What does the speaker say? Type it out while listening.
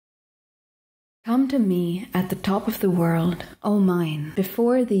Come to me at the top of the world, O mine,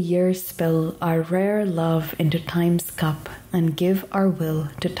 before the years spill our rare love into time's cup and give our will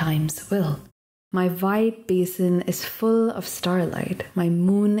to time's will. My wide basin is full of starlight, my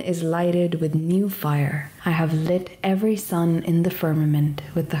moon is lighted with new fire. I have lit every sun in the firmament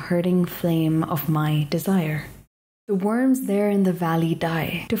with the hurting flame of my desire. The worms there in the valley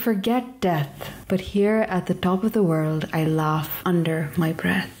die to forget death, but here at the top of the world I laugh under my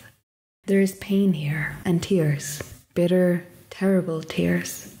breath. There is pain here and tears, bitter, terrible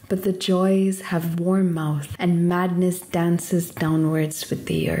tears, but the joys have warm mouth and madness dances downwards with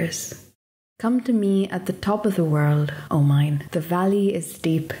the years. Come to me at the top of the world, O mine. The valley is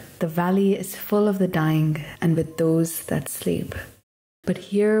deep, the valley is full of the dying and with those that sleep. But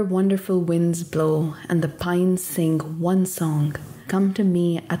here wonderful winds blow and the pines sing one song. Come to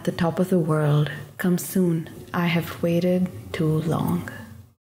me at the top of the world, come soon, I have waited too long.